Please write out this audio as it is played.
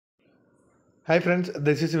Hi friends,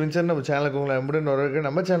 this is Vincent. நம்ம சேனலுக்கு உங்களை அன்புடன் வரவேற்கிறேன்.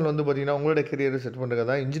 நம்ம சேனல் வந்து பார்த்தீங்கன்னா உங்களோட கரியரை செட் பண்ணுறதுக்காக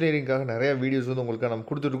தான் இன்ஜினியரிங்காக நிறைய வீடியோஸ் வந்து உங்களுக்கு நம்ம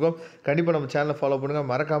கொடுத்துருக்கோம். கண்டிப்பாக நம்ம சேனலை ஃபாலோ பண்ணுங்கள்.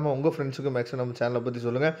 மறக்காமல் உங்கள் ஃப்ரெண்ட்ஸுக்கு மேக்ஸிமம் நம்ம சேனலை பற்றி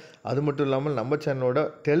சொல்லுங்கள். அது மட்டும் இல்லாமல் நம்ம சேனலோட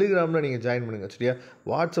டெலிகிராமில் நீங்கள் ஜாயின் பண்ணுங்கள். சரியா?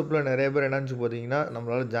 வாட்ஸ்அப்பில் நிறைய பேர் என்னன்னு பார்த்தீங்கன்னா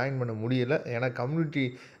நம்மளால் ஜாயின் பண்ண முடியலை. ஏன்னா கம்யூனிட்டி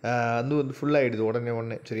வந்து ஃபுல்லாகிடுது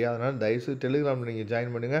உடனே. சரியா? அதனால் தயவுசெய்து டெலிகிராமில் நீங்கள்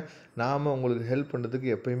ஜாயின் பண்ணுங்கள். நாம் உங்களுக்கு ஹெல்ப் பண்ணுறதுக்கு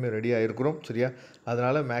எப்போயுமே ரெடியாக இருக்கிறோம். சரியா?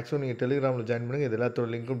 அதனால் மேக்ஸிமம் நீங்கள் டெலிகிராமில் ஜாயின் பண்ணுங்கள். இது எல்லாத்தோட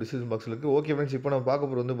லிங்க்கும் டிஸ்கிரிப்ஷன் பாக்ஸில் இருக்குது. ஓகே ஃப்ரெண்ட்ஸ், இப்போ நம்ம பார்க்க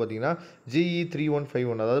போகிறது வந்து பார்த்தீங்கன்னா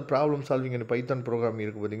GE3151, அதாவது problem solving and Python program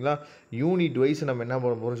இருக்குது பார்த்தீங்களா. யூனிட் வைஸ் நம்ம என்ன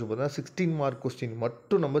பண்ண போகிறோம்னு பார்த்தீங்கன்னா 16 மார்க் கொஸ்டின்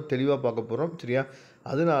மட்டும் நம்ம தெளிவாக பார்க்க போகிறோம். சரியா?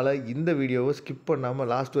 அதனால் இந்த வீடியோவை ஸ்கிப் பண்ணாமல்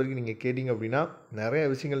லாஸ்ட் வரைக்கும் நீங்கள் கேட்டிங்க அப்படின்னா நிறைய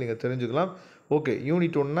விஷயங்கள் நீங்கள் தெரிஞ்சுக்கலாம். ஓகே,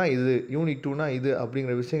 யூனிட் 1னா இது, யூனிட் 2னா இது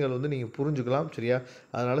அப்படிங்கிற விஷயங்கள் வந்து நீங்கள் புரிஞ்சுக்கலாம். சரியா?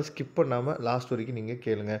 அதனால் ஸ்கிப் பண்ணாமல் லாஸ்ட் வரைக்கும் நீங்கள்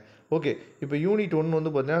கேளுங்க. ஓகே, இப்போ யூனிட் 1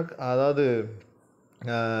 வந்து பார்த்தீங்கன்னா அதாவது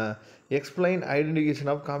எக்ஸ்பிளைன் ஐடென்டிஃபிகேஷன்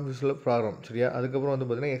ஆஃப் காம்ப்யூட்டர் ப்ரோக்ராம். சரியா? அதுக்கப்புறம் வந்து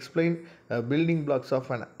பார்த்தீங்கன்னா explain building blocks of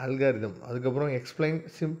an algorithm. அதுக்கப்புறம் explain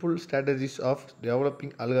simple strategies of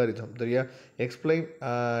developing algorithm. சரியா? Explain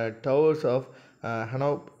towers of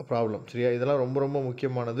ஹனோ problem. சரியா? இதெல்லாம் ரொம்ப ரொம்ப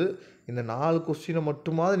முக்கியமானது. இந்த 4 கொஸ்டினை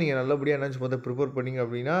மட்டுமாவது நீங்கள் நல்லபடியாக என்னச்சு பார்த்தா ப்ரிப்பேர் பண்ணிங்க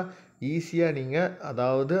அப்படின்னா ஈஸியாக நீங்கள்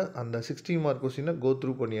அதாவது அந்த 16 மார்க் கொஸ்டினை கோ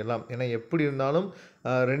த்ரூ பண்ணிடலாம். ஏன்னா எப்படி இருந்தாலும்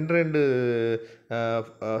ரெண்டு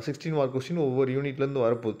 16 மார்க் கொஸ்டின் ஒவ்வொரு யூனிட்லேருந்து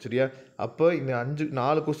வரப்போகுது. சரியா? அப்போ இந்த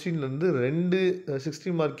 4 கொஸ்டின்லேருந்து 2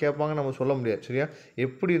 16 மார்க் கேட்பாங்க நம்ம சொல்ல முடியாது. சரியா?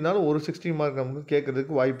 எப்படி இருந்தாலும் ஒரு 16 மார்க் நமக்கு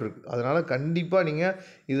கேட்குறதுக்கு வாய்ப்பு இருக்குது. அதனால் கண்டிப்பாக நீங்கள்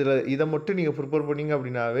இதை மட்டும் நீங்கள் ப்ரிப்பேர் பண்ணிங்க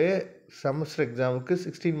அப்படின்னாவே செமஸ்டர் எக்ஸாமுக்கு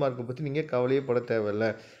 16 மார்க்கை பற்றி நீங்கள் கவலையே பட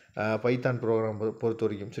தேவையில்லை. பைத்தான் ப்ரோக்ராம் பொறுத்த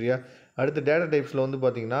வரைக்கும். சரியா? அடுத்த டேட்டா டைப்ஸில் வந்து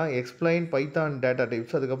பார்த்தீங்கன்னா எக்ஸ்பிளைன் பைத்தான் டேட்டா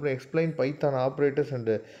டைப்ஸ், அதுக்கப்புறம் explain Python operators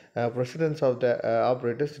and precedence of the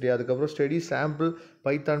operators. சரியா? அதுக்கப்புறம் study sample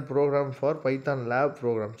Python program for Python lab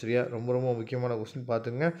program. சரியா? ரொம்ப ரொம்ப முக்கியமான கொஸ்டின்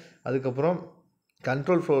பார்த்துங்க. அதுக்கப்புறம்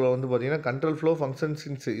கண்ட்ரோல் ஃப்ளோவில் வந்து பார்த்தீங்கன்னா கண்ட்ரோல் ஃப்ளோ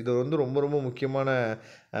ஃபங்க்ஷன்ஸ், இது வந்து ரொம்ப ரொம்ப முக்கியமான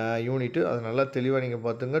யூனிட்டு. அது நல்லா தெளிவாக நீங்கள்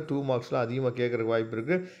பார்த்துங்க. 2 மார்க்ஸில் அதிகமாக கேட்குறக்கு வாய்ப்பு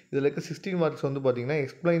இருக்குது. இதில் இருக்க 16 மார்க்ஸ் வந்து பார்த்தீங்கன்னா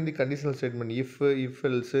explain the conditional statement, if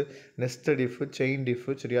else, nested if, Saint if.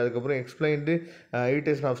 சரி? அதுக்கப்புறம் explained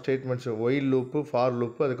irritation of statements, while loop, for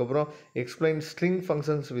loop. அதுக்கப்புறம் explain string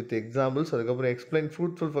functions with examples. அதுக்கப்புறம் explain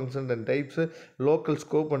fruitful function and types, local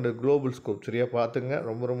scope and global scope. சரியா? பார்த்துங்க.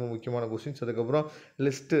 ரொம்ப ரொம்ப முக்கியமான questions. அதுக்கப்புறம்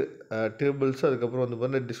லிஸ்ட்டு டேபிள்ஸ், அதுக்கப்புறம் வந்து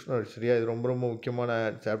பார்த்தீங்கன்னா டிக்ஷனரி. சரியா? இது ரொம்ப ரொம்ப முக்கியமான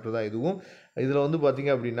சாப்டர் தான் இதுவும். இதில் வந்து பார்த்தீங்க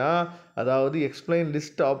அப்படின்னா அதாவது explain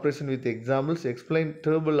list operation with examples, explain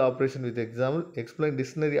table operation with example, explain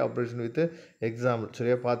dictionary operation with example.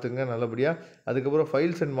 சரியா? பார்த்துங்க நல்லபடியாக. அதுக்கப்புறம்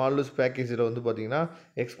ஃபைல்ஸ் அண்ட் மாடல்ஸ் பேக்கேஜில் வந்து பார்த்தீங்கன்னா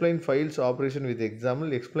explain files operation with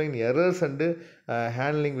example, explain errors and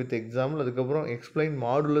handling with example, அதுக்கப்புறம் எக்ஸ்பிளைன்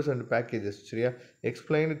மாடுலஸ் அண்ட் பேக்கேஜஸ். சரியா?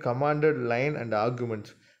 Explain commanded line and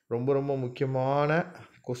arguments. ரொம்ப ரொம்ப முக்கியமான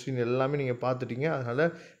கொஸ்டின் எல்லாமே நீங்கள் பார்த்துட்டீங்க.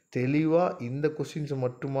 அதனால் தெளிவாக இந்த கொஸ்டின்ஸை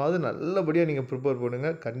மட்டுமாவது நல்லபடியாக நீங்கள் ப்ரிப்பேர்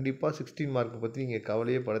பண்ணுங்கள். கண்டிப்பாக 16 மார்க்கை பற்றி நீங்கள்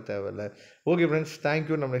கவலையே பட தேவையில்லை. Okay friends,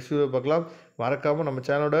 thank you. நம்ம நெக்ஸ்ட் வீடியோ பார்க்கலாம். மறக்காமல் நம்ம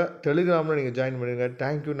சேனலோட டெலிகிராமில் நீங்கள் ஜாயின் பண்ணுங்கள்.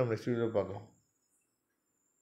 தேங்க்யூ. நம்ம நெக்ஸ்ட் வீடியோ பார்க்கலாம்.